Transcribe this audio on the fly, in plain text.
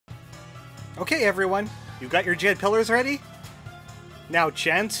Okay, everyone, you got your Jed pillars ready? Now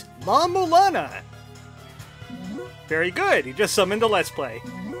chant La Mulana! Very good, you just summoned a Let's Play.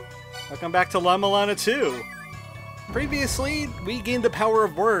 Welcome back to La Mulana 2. Previously, we gained the power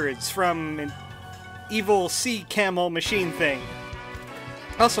of words from an evil sea camel machine thing.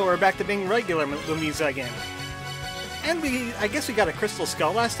 Also, we're back to being regular Lumisa again. And I guess we got a crystal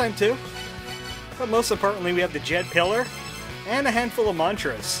skull last time too. But most importantly, we have the Jed pillar and a handful of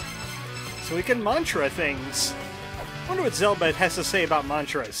mantras. So we can mantra things. I wonder what Zelbet has to say about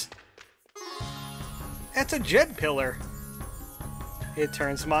mantras. That's a Jed pillar. It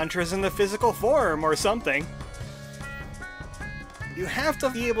turns mantras into physical form or something. You have to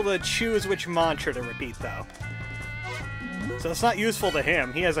be able to choose which mantra to repeat, though. So it's not useful to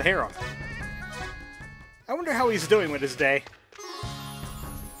him. He has a harem. I wonder how he's doing with his day.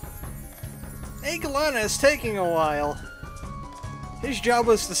 Mulana is taking a while. His job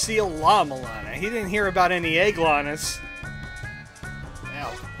was to seal La Mulana. He didn't hear about any Eglanas.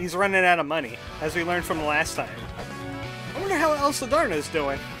 Well, he's running out of money, as we learned from the last time. I wonder how Svipdagr is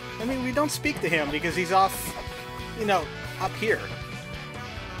doing. I mean, we don't speak to him because he's off, you know, up here.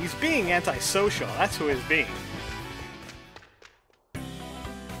 He's being antisocial. That's who he's being.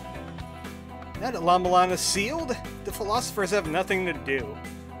 Now that La Mulana is sealed, the philosophers have nothing to do.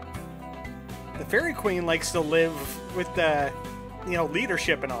 The Fairy Queen likes to live with the, you know,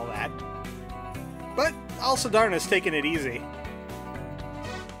 leadership and all that. But Svipdagr is taking it easy.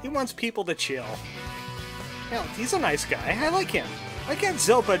 He wants people to chill. Hell, he's a nice guy. I like him. Why can't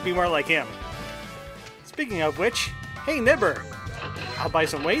Zelbet be more like him? Speaking of which, hey Nibber! I'll buy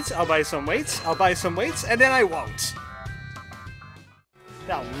some weights, I'll buy some weights, I'll buy some weights, and then I won't.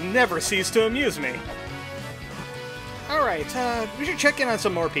 That'll never cease to amuse me. Alright, we should check in on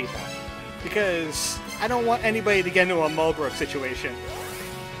some more people. Because I don't want anybody to get into a Mulbrook situation.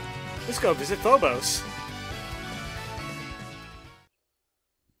 Let's go visit Phobos.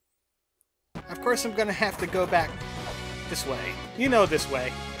 Of course I'm gonna have to go back this way. You know, this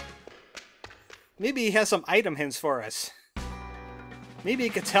way. Maybe he has some item hints for us. Maybe he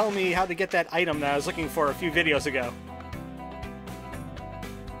could tell me how to get that item that I was looking for a few videos ago.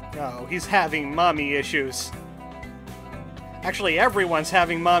 Oh, he's having mommy issues. Actually, everyone's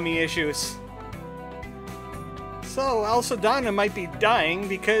having mommy issues. So, Svipdagr might be dying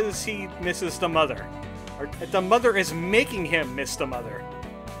because he misses the mother. Or the mother is making him miss the mother.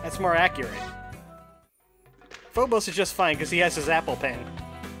 That's more accurate. Phobos is just fine because he has his Apple Pen.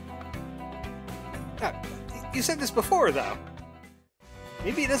 You said this before, though.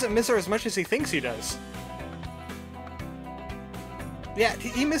 Maybe he doesn't miss her as much as he thinks he does. Yeah,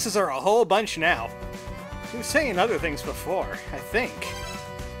 he misses her a whole bunch now. He was saying other things before, I think.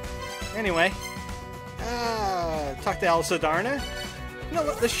 Anyway, talk to Svipdagr. You know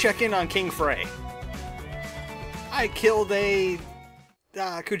what, let's check in on King Frey. I killed a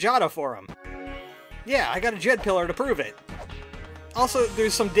Kujata for him. Yeah, I got a Jed pillar to prove it. Also,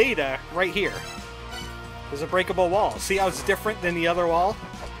 there's some data right here. There's a breakable wall. See how it's different than the other wall?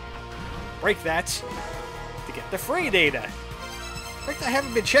 Break that to get the Frey data. In fact, I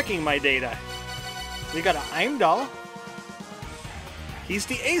haven't been checking my data. We got a Heimdall. He's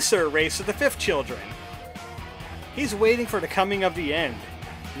the Aesir race of the Fifth Children. He's waiting for the coming of the end,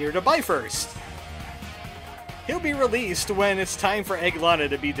 near the Bifrost. He'll be released when it's time for Mulana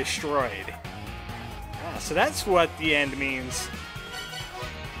to be destroyed. So that's what the end means.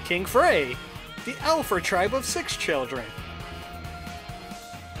 King Frey, the Alpha tribe of 6 children.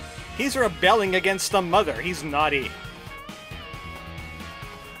 He's rebelling against the mother. He's naughty.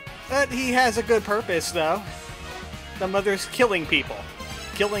 But he has a good purpose, though. The mother's killing people.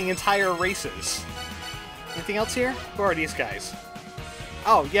 Killing entire races. Anything else here? Who are these guys?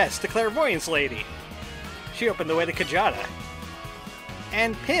 Oh, yes, the Clairvoyance Lady. She opened the way to Kujata.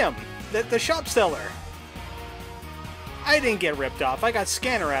 And Pim, the shop seller. I didn't get ripped off. I got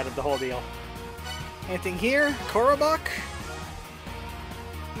Scanner out of the whole deal. Anything here? Korobok?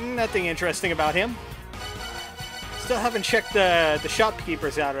 Nothing interesting about him. Still haven't checked the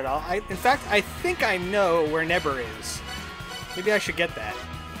shopkeepers out at all. In fact, I think I know where Nebber is. Maybe I should get that.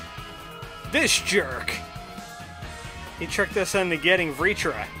 This jerk! He tricked us into getting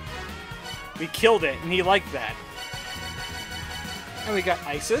Vritra. We killed it, and he liked that. And we got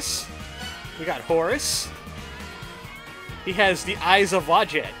Isis. We got Horus. He has the Eyes of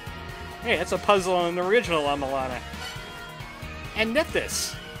Wadjet. Hey, that's a puzzle in the original Mulana. And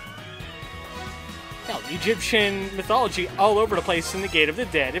Nephthys. Hell, Egyptian mythology all over the place in the Gate of the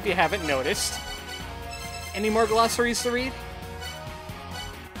Dead, if you haven't noticed. Any more glossaries to read?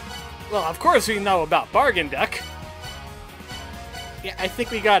 Well, of course we know about Bargain Duck. Yeah, I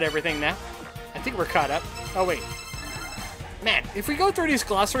think we got everything now. I think we're caught up. Oh, wait. Man, if we go through these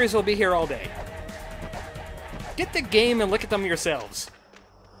glossaries, we'll be here all day. Get the game and look at them yourselves.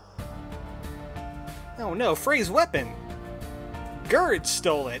 Oh no, Frey's weapon. Gerd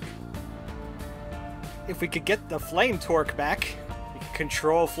stole it. If we could get the flame torque back, we could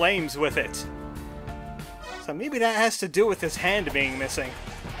control flames with it. So maybe that has to do with his hand being missing.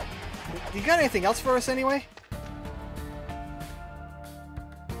 You got anything else for us anyway?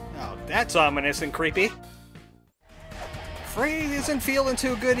 Oh, that's ominous and creepy. Frey isn't feeling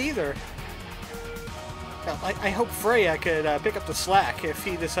too good either. Well, I hope Frey could pick up the slack if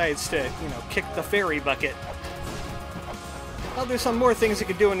he decides to, you know, kick the fairy bucket. Well, there's some more things I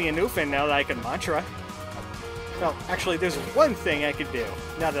could do in the Annwfn now that I can mantra. Well, actually, there's one thing I could do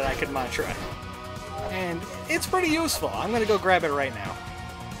now that I can mantra. And it's pretty useful. I'm gonna go grab it right now.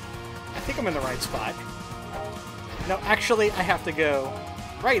 I think I'm in the right spot. No, actually, I have to go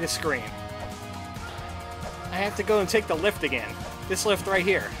right a screen. I have to go and take the lift again. This lift right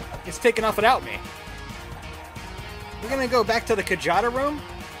here. It's taken off without me. We're gonna go back to the Kujata room.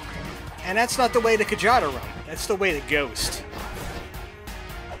 And that's not the way to Kujata room. That's the way to Ghost.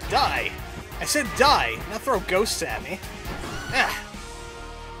 Die! I said die, not throw ghosts at me. Ah.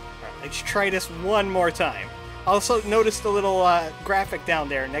 Alright, let's try this one more time. Also, notice the little graphic down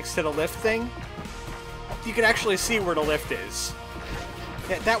there next to the lift thing. You can actually see where the lift is.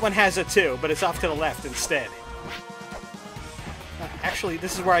 Yeah, that one has it too, but it's off to the left instead. Actually,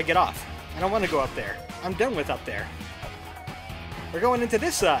 this is where I get off. I don't want to go up there. I'm done with up there. We're going into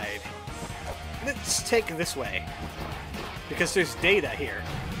this side. Let's take this way. Because there's data here.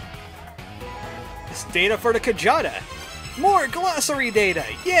 It's data for the Kujata. More glossary data!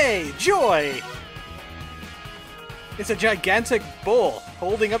 Yay! Joy! It's a gigantic bull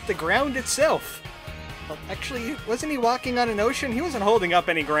holding up the ground itself. Well, actually, wasn't he walking on an ocean? He wasn't holding up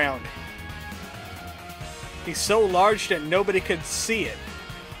any ground. He's so large that nobody could see it.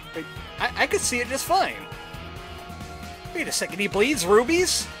 Wait, I could see it just fine. Wait a second, he bleeds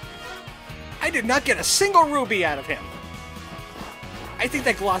rubies? I did not get a single ruby out of him. I think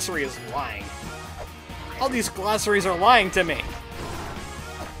that glossary is lying. All these glossaries are lying to me.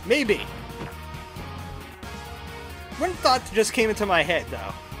 Maybe. One thought just came into my head,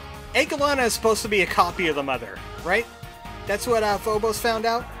 though. Mulana is supposed to be a copy of the mother, right? That's what Phobos found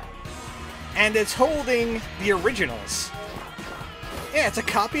out? And it's holding the originals. Yeah, it's a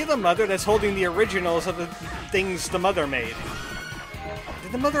copy of the mother that's holding the originals of the things the mother made.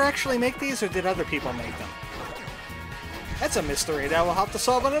 Did the mother actually make these, or did other people make them? That's a mystery that we'll have to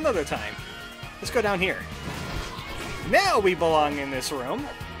solve on another time. Let's go down here. Now we belong in this room.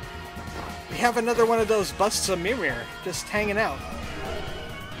 We have another one of those busts of Mimir just hanging out.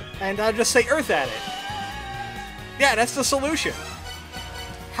 And I'll just say Earth at it. Yeah, that's the solution.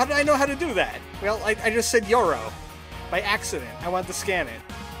 How did I know how to do that? Well, I just said Yoro. By accident. I wanted to scan it.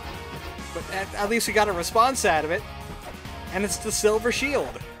 But at least we got a response out of it. And it's the silver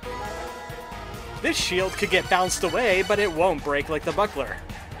shield. This shield could get bounced away, but it won't break like the buckler.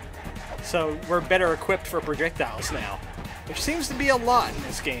 So we're better equipped for projectiles now. Which seems to be a lot in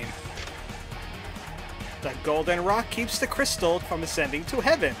this game. The golden rock keeps the crystal from ascending to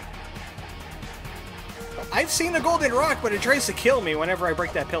heaven. I've seen the golden rock, but it tries to kill me whenever I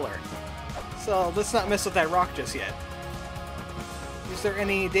break that pillar. So let's not mess with that rock just yet. Is there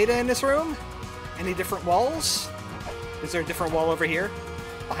any data in this room? Any different walls? Is there a different wall over here?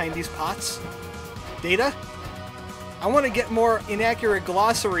 Behind these pots? Data? I want to get more inaccurate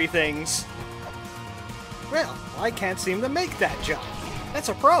glossary things. Well, I can't seem to make that jump. That's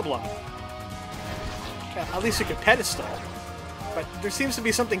a problem. At least we could pedestal. But there seems to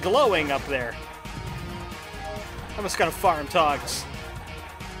be something glowing up there. I must gotta farm togs.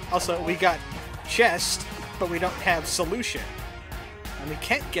 Also, we got chest, but we don't have solution. And we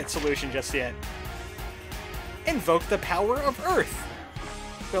can't get solution just yet. Invoke the power of Earth.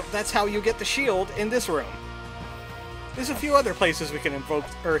 Well, that's how you get the shield in this room. There's a few other places we can invoke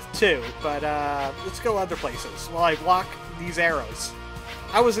Earth too, but let's go other places while I block these arrows.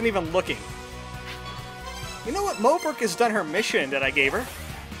 I wasn't even looking. You know what? Moberg has done her mission that I gave her.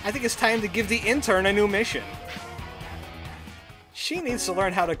 I think it's time to give the intern a new mission. She needs to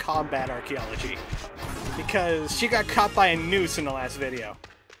learn how to combat archaeology. Because she got caught by a noose in the last video.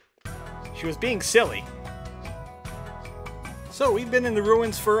 She was being silly. So, we've been in the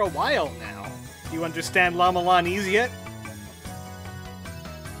ruins for a while now. Do you understand Lamalani's yet?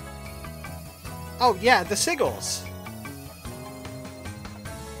 Oh yeah, the sigils.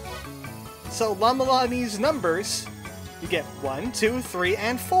 So, Lamalani's numbers, you get 1, 2, 3,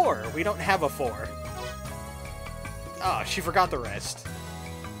 and 4. We don't have a 4. Oh, she forgot the rest.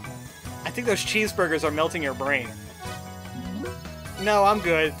 I I think those cheeseburgers are melting your brain. No, I'm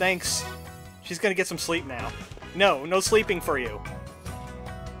good, thanks. She's gonna get some sleep now. No, no sleeping for you.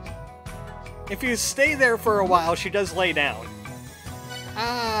 If you stay there for a while, she does lay down.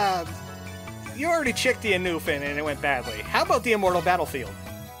 You already checked the Annwfn and it went badly. How about the Immortal Battlefield?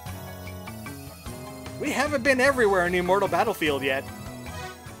 We haven't been everywhere in the Immortal Battlefield yet.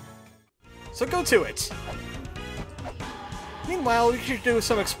 So go to it. Meanwhile, we should do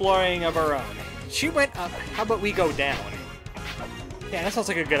some exploring of our own. She went up, how about we go down? Yeah, that sounds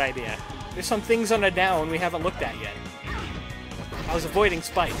like a good idea. There's some things on the down we haven't looked at yet. I was avoiding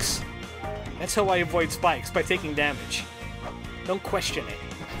spikes. That's how I avoid spikes, by taking damage. Don't question it.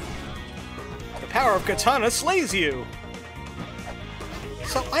 The power of Katana slays you!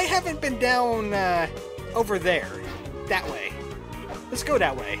 So I haven't been down, over there. That way. Let's go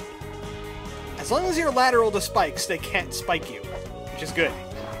that way. As long as you're lateral to spikes, they can't spike you, which is good.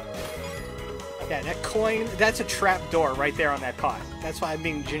 Yeah, that coin, that's a trap door right there on that pot. That's why I'm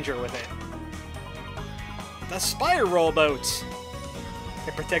being ginger with it. The Spiral Boat!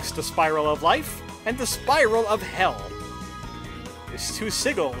 It protects the Spiral of Life and the Spiral of Hell. There's 2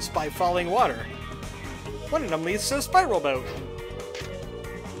 sigils by falling water. One of them leads to a Spiral Boat.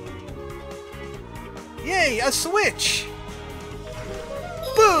 Yay, a switch!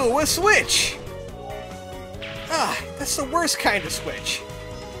 Boo, a switch! Ah, that's the worst kind of switch.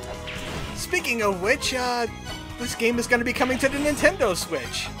 Speaking of which, this game is going to be coming to the Nintendo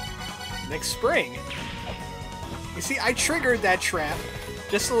Switch next spring. You see, I triggered that trap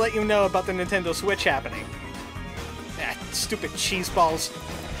just to let you know about the Nintendo Switch happening. Ah, stupid cheese balls.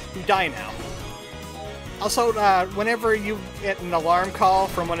 You die now. Also, whenever you get an alarm call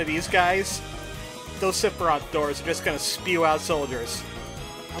from one of these guys, those Sephiroth doors are just going to spew out soldiers.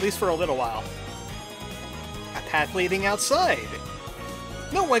 At least for a little while. A path leading outside.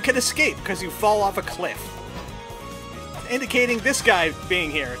 No one can escape because you fall off a cliff. Indicating this guy being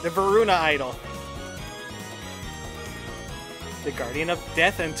here, the Varuna idol. The Guardian of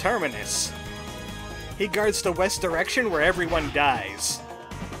Death and Terminus. He guards the west direction where everyone dies.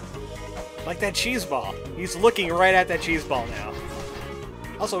 Like that cheese ball. He's looking right at that cheese ball now.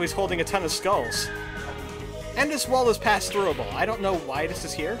 Also, he's holding a ton of skulls. And this wall is pass-throughable. I don't know why this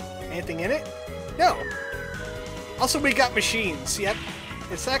is here. Anything in it? No. Also, we got machines. Yep.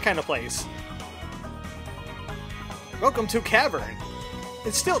 It's that kind of place. Welcome to Cavern.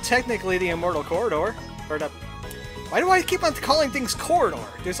 It's still technically the Immortal Corridor. Or the... Why do I keep on calling things corridor?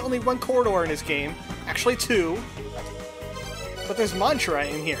 There's only one corridor in this game. Actually 2. But there's mantra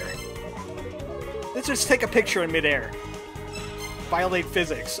in here. Let's just take a picture in midair. Violate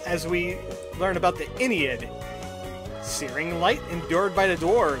physics as we learn about the Ennead. Searing light endured by the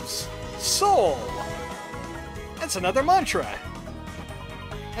dwarves. Soul! That's another mantra.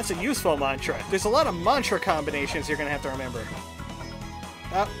 That's a useful mantra. There's a lot of mantra combinations you're going to have to remember.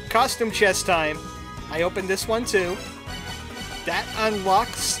 Costume chest time. I opened this one too. That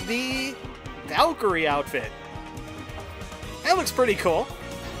unlocks the Valkyrie outfit. That looks pretty cool.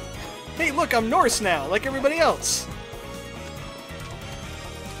 Hey, look, I'm Norse now, like everybody else.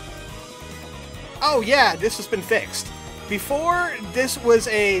 Oh yeah, this has been fixed. Before, this was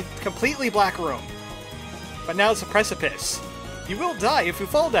a completely black room. But now it's a precipice. You will die if you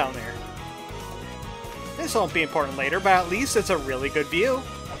fall down there. This won't be important later, but at least it's a really good view.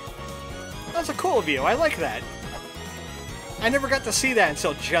 That's a cool view, I like that. I never got to see that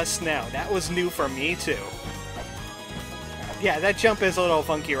until just now. That was new for me, too. Yeah, that jump is a little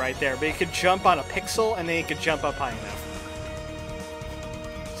funky right there, but you could jump on a pixel, and then you could jump up high enough.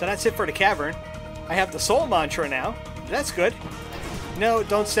 So that's it for the cavern. I have the soul mantra now. That's good. No,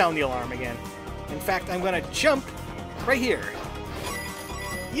 don't sound the alarm again. In fact, I'm gonna jump right here.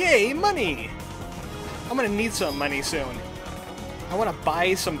 Yay, money! I'm gonna need some money soon. I want to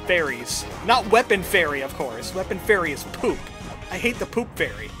buy some fairies. Not Weapon Fairy, of course. Weapon Fairy is poop. I hate the poop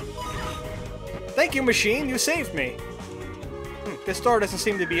fairy. Thank you, machine. You saved me. This door doesn't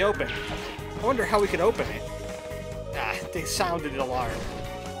seem to be open. I wonder how we could open it. Ah, they sounded the alarm.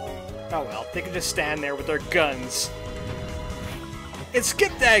 Oh well, they can just stand there with their guns. It's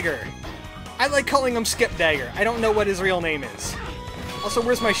Svipdagr! I like calling him Svipdagr. I don't know what his real name is. Also,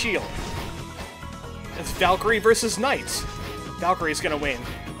 where's my shield? It's Valkyrie versus Knights. Valkyrie's gonna win.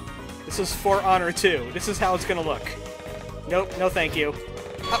 This is For Honor 2. This is how it's gonna look. Nope, no thank you.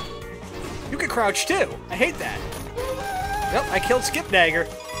 Oh, you can crouch too. I hate that. Nope, I killed Svipdagr.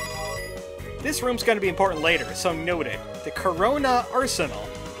 This room's gonna be important later, so note it. The Corona Arsenal.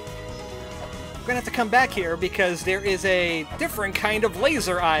 I'm gonna have to come back here because there is a different kind of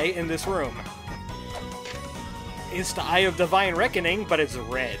laser eye in this room. It's the Eye of Divine Reckoning, but it's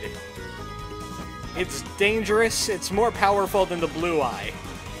red. It's dangerous. It's more powerful than the blue eye.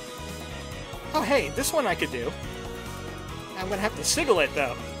 Oh, hey, this one I could do. I'm gonna have to sigil it,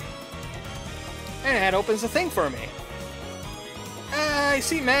 though. And it opens the thing for me. I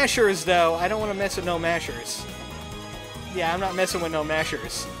see mashers, though. I don't want to mess with no mashers. Yeah, I'm not messing with no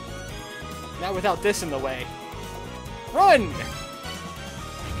mashers. Not without this in the way. Run!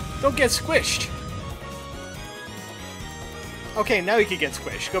 Don't get squished. Okay, now you can get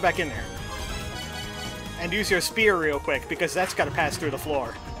squished. Go back in there. And use your spear real quick, because that's got to pass through the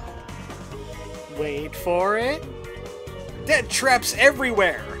floor. Wait for it. Dead traps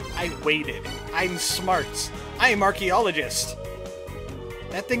everywhere! I waited. I'm smart. I am Archaeologist.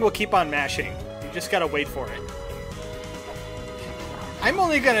 That thing will keep on mashing. You just gotta wait for it. I'm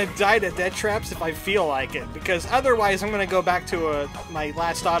only gonna die to dead traps if I feel like it, because otherwise I'm gonna go back to my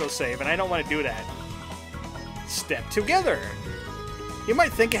last autosave, and I don't want to do that. Step together. You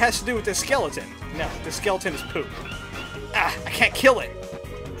might think it has to do with the skeleton. No, the skeleton is poop. Ah, I can't kill it.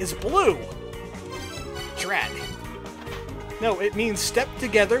 It's blue. Drat. No, it means step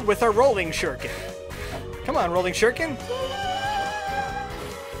together with a rolling shuriken. Come on, rolling shuriken.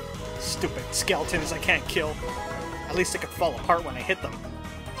 Stupid skeletons I can't kill. At least they could fall apart when I hit them.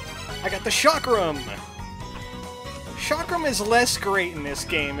 I got the Chakram! Chakram is less great in this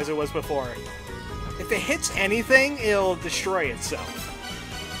game as it was before. If it hits anything, it'll destroy itself.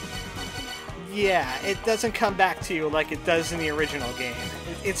 Yeah, it doesn't come back to you like it does in the original game.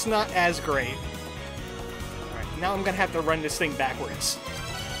 It's not as great. Alright, now I'm gonna have to run this thing backwards.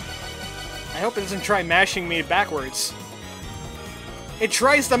 I hope it doesn't try mashing me backwards. It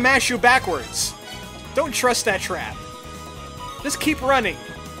tries to mash you backwards! Don't trust that trap. Just keep running.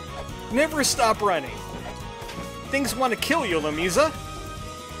 Never stop running. Things want to kill you, Lamisa.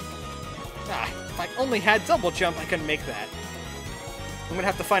 Ah, if I only had double jump, I couldn't make that. I'm gonna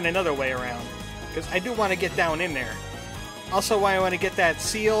have to find another way around, because I do want to get down in there. Also, I want to get that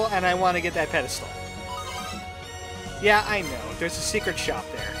seal, and I want to get that pedestal. Yeah, I know. There's a secret shop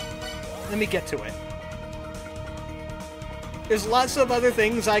there. Let me get to it. There's lots of other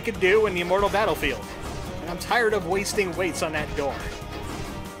things I could do in the Immortal Battlefield. And I'm tired of wasting weights on that door.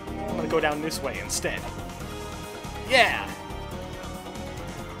 I'm gonna go down this way instead. Yeah!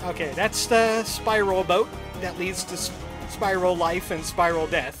 Okay, that's the spiral boat that leads to spiral life and spiral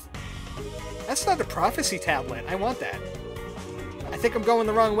death. That's not a prophecy tablet. I want that. I think I'm going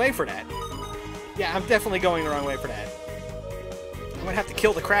the wrong way for that. Yeah, I'm definitely going the wrong way for that. I'm gonna have to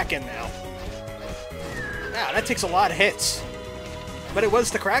kill the Kraken now. Ah, that takes a lot of hits. But it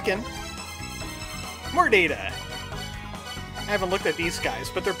was the Kraken. More data. I haven't looked at these guys,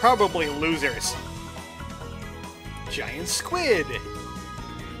 but they're probably losers. Giant squid.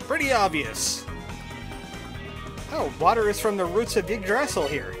 Pretty obvious. Oh, water is from the roots of Yggdrasil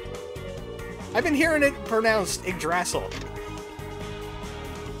here. I've been hearing it pronounced Yggdrasil.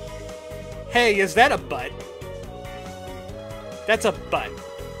 Hey, is that a butt? That's a butt.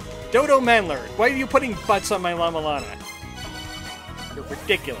 Dodo Mandler, why are you putting butts on my Mulana? You're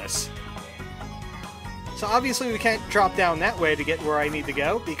ridiculous. So obviously we can't drop down that way to get where I need to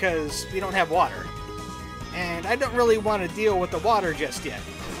go, because we don't have water. And I don't really want to deal with the water just yet.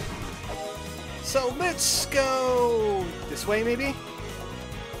 So let's go this way, maybe?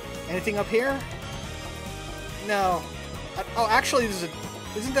 Anything up here? No. Oh, actually,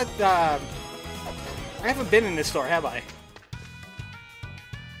 isn't that, I haven't been in this store, have I?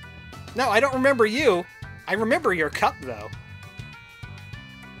 No, I don't remember you. I remember your cup, though.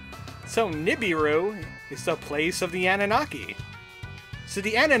 So Nibiru is the place of the Anunnaki. So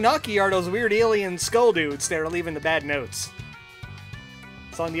the Anunnaki are those weird alien skull dudes that are leaving the bad notes.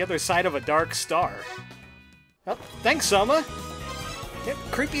 It's on the other side of a dark star. Oh, thanks, Soma. Yeah,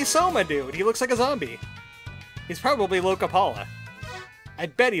 creepy Soma dude. He looks like a zombie. He's probably Lokapala. I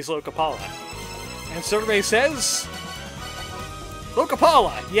bet he's Lokapala. And survey says...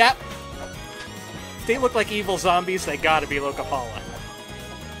 Lokapala! Yep. If they look like evil zombies, they gotta be Lokapala.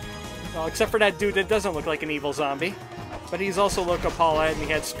 Well, except for that dude that doesn't look like an evil zombie. But he's also Lokapala, and he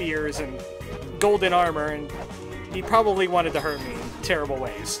had spears and golden armor, and he probably wanted to hurt me in terrible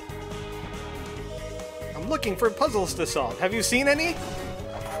ways. I'm looking for puzzles to solve. Have you seen any?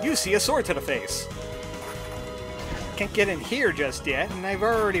 You see a sword to the face. Can't get in here just yet, and I've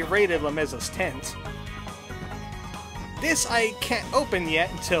already raided Lamisa's tent. This I can't open yet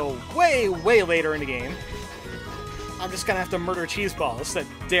until way, way later in the game. I'm just gonna have to murder cheeseballs that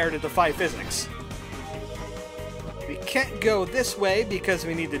dare to defy physics. We can't go this way because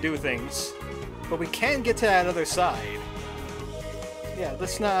we need to do things, but we can get to that other side. Yeah,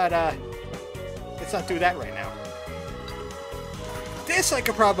 let's not do that right now. This I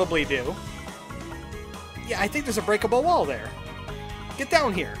could probably do. Yeah, I think there's a breakable wall there. Get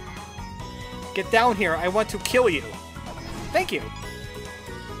down here. Get down here. I want to kill you. Thank you.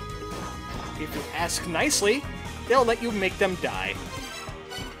 If you ask nicely, they'll let you make them die.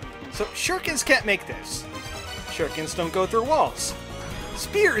 So, shurikens can't make this. Shurikens don't go through walls.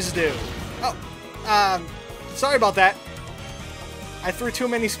 Spears do. Oh, sorry about that. I threw too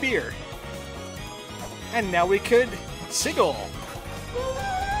many spear. And now we could sigil.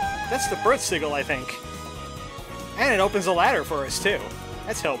 That's the birth sigil, I think. And it opens a ladder for us, too.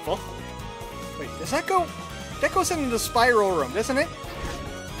 That's helpful. Wait, does that go... That goes into the spiral room, doesn't it?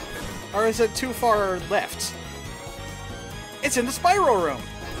 Or is it too far left? It's in the spiral room!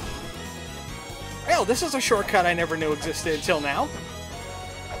 Well, this is a shortcut I never knew existed until now.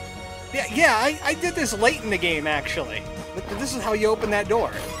 Yeah, I did this late in the game, actually. But this is how you open that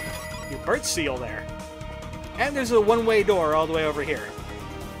door. You birth seal there. And there's a one-way door all the way over here.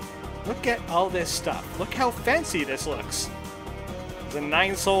 Look at all this stuff. Look how fancy this looks. There's a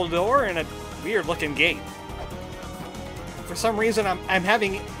 9-soul door and a weird-looking gate. For some reason, I'm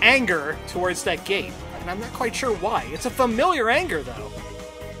having anger towards that gate, and I'm not quite sure why. It's a familiar anger, though.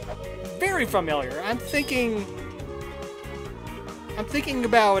 Very familiar. I'm thinking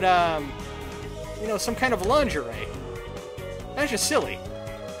about, you know, some kind of lingerie. That's just silly.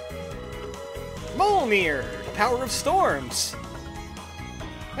 Mjolnir, the power of storms.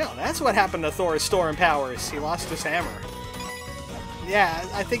 Well, that's what happened to Thor's storm powers. He lost his hammer. Yeah,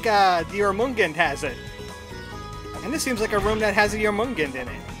 I think the Jormungand has it. And this seems like a room that has a Jormungand in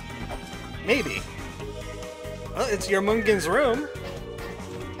it. Maybe. Well, it's Jormungand's room.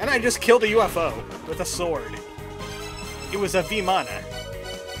 And I just killed a UFO with a sword. It was a Vimana.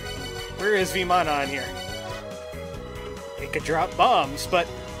 Where is Vimana on here? It could drop bombs, but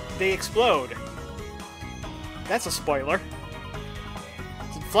they explode. That's a spoiler.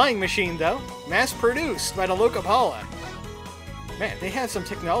 It's a flying machine, though. Mass-produced by the Lokapala. Man, they have some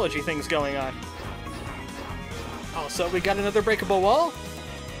technology things going on. Oh, so we got another breakable wall?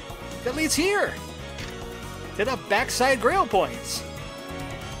 That leads here! To the backside grail points!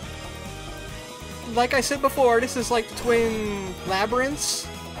 Like I said before, this is like twin labyrinths.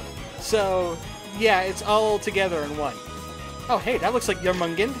 So, yeah, it's all together in one. Oh, hey, that looks like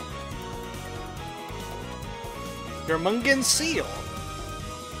Jormungand. Jormungand seal.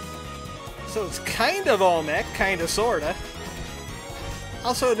 So it's kind of Olmec, kind of, sorta.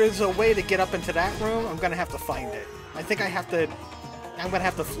 Also, there's a way to get up into that room. I'm gonna have to find it. I think I'm gonna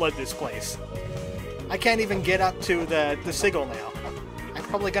have to flood this place. I can't even get up to the sigil now. I'm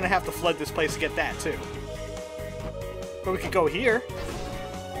probably gonna have to flood this place to get that, too. But we could go here.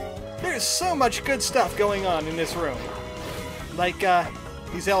 There's so much good stuff going on in this room. Like,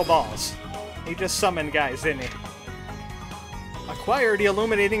 these L-balls. He just summoned guys, didn't he? Acquire the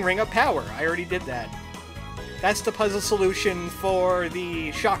Illuminating Ring of Power. I already did that. That's the puzzle solution for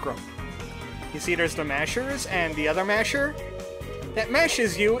the Chakram. You see there's the mashers and the other masher. That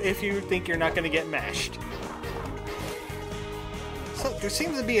mashes you if you think you're not going to get mashed. So there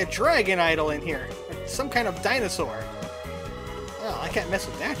seems to be a dragon idol in here. Or some kind of dinosaur. Well, I can't mess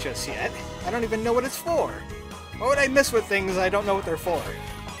with that just yet. I don't even know what it's for. Why would I mess with things I don't know what they're for?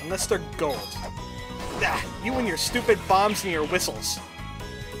 Unless they're gold. Ah, you and your stupid bombs and your whistles.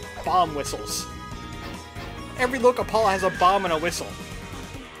 Bomb whistles. Every Lokapala has a bomb and a whistle.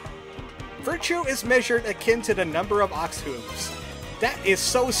 Virtue is measured akin to the number of ox hooves. That is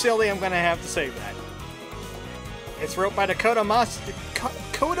so silly, I'm gonna have to say that. It's wrote by the Kodo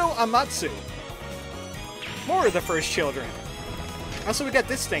Amatsu. More of the first children. Also, we got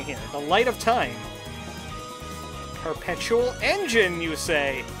this thing here, the Light of Time. Perpetual engine, you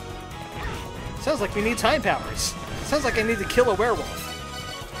say? Sounds like we need time powers. Sounds like I need to kill a werewolf.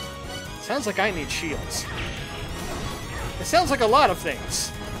 Sounds like I need shields. It sounds like a lot of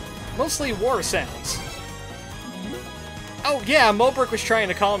things. Mostly war sounds. Oh yeah, Mulbrick was trying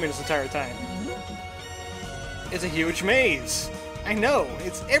to call me this entire time. It's a huge maze. I know,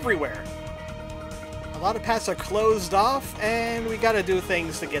 it's everywhere. A lot of paths are closed off, and we gotta do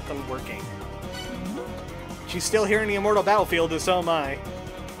things to get them working. She's still here in the Immortal Battlefield, and so am I.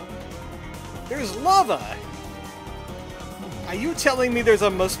 There's lava! Are you telling me there's a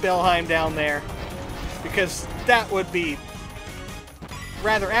Muspelheim down there? Because that would be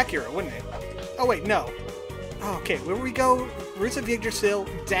rather accurate, wouldn't it? Oh wait, no. Okay, where we go? Roots of Yggdrasil,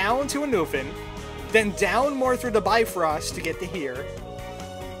 down to Annwfn, then down more through the Bifrost to get to here.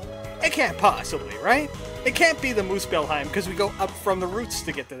 It can't possibly, right? It can't be the Muspelheim, because we go up from the roots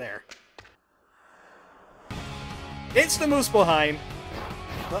to get to there. It's the Muspelheim.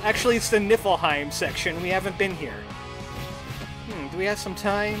 Well, actually, it's the Niflheim section. We haven't been here. Do we have some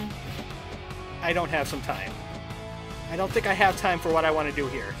time? I don't have some time. I don't think I have time for what I want to do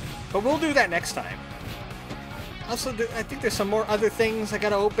here. But we'll do that next time. Also, I think there's some more other things I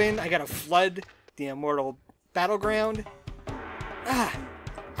gotta open. I gotta flood the Immortal Battleground.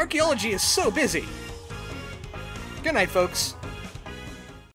 Archaeology is so busy. Good night, folks.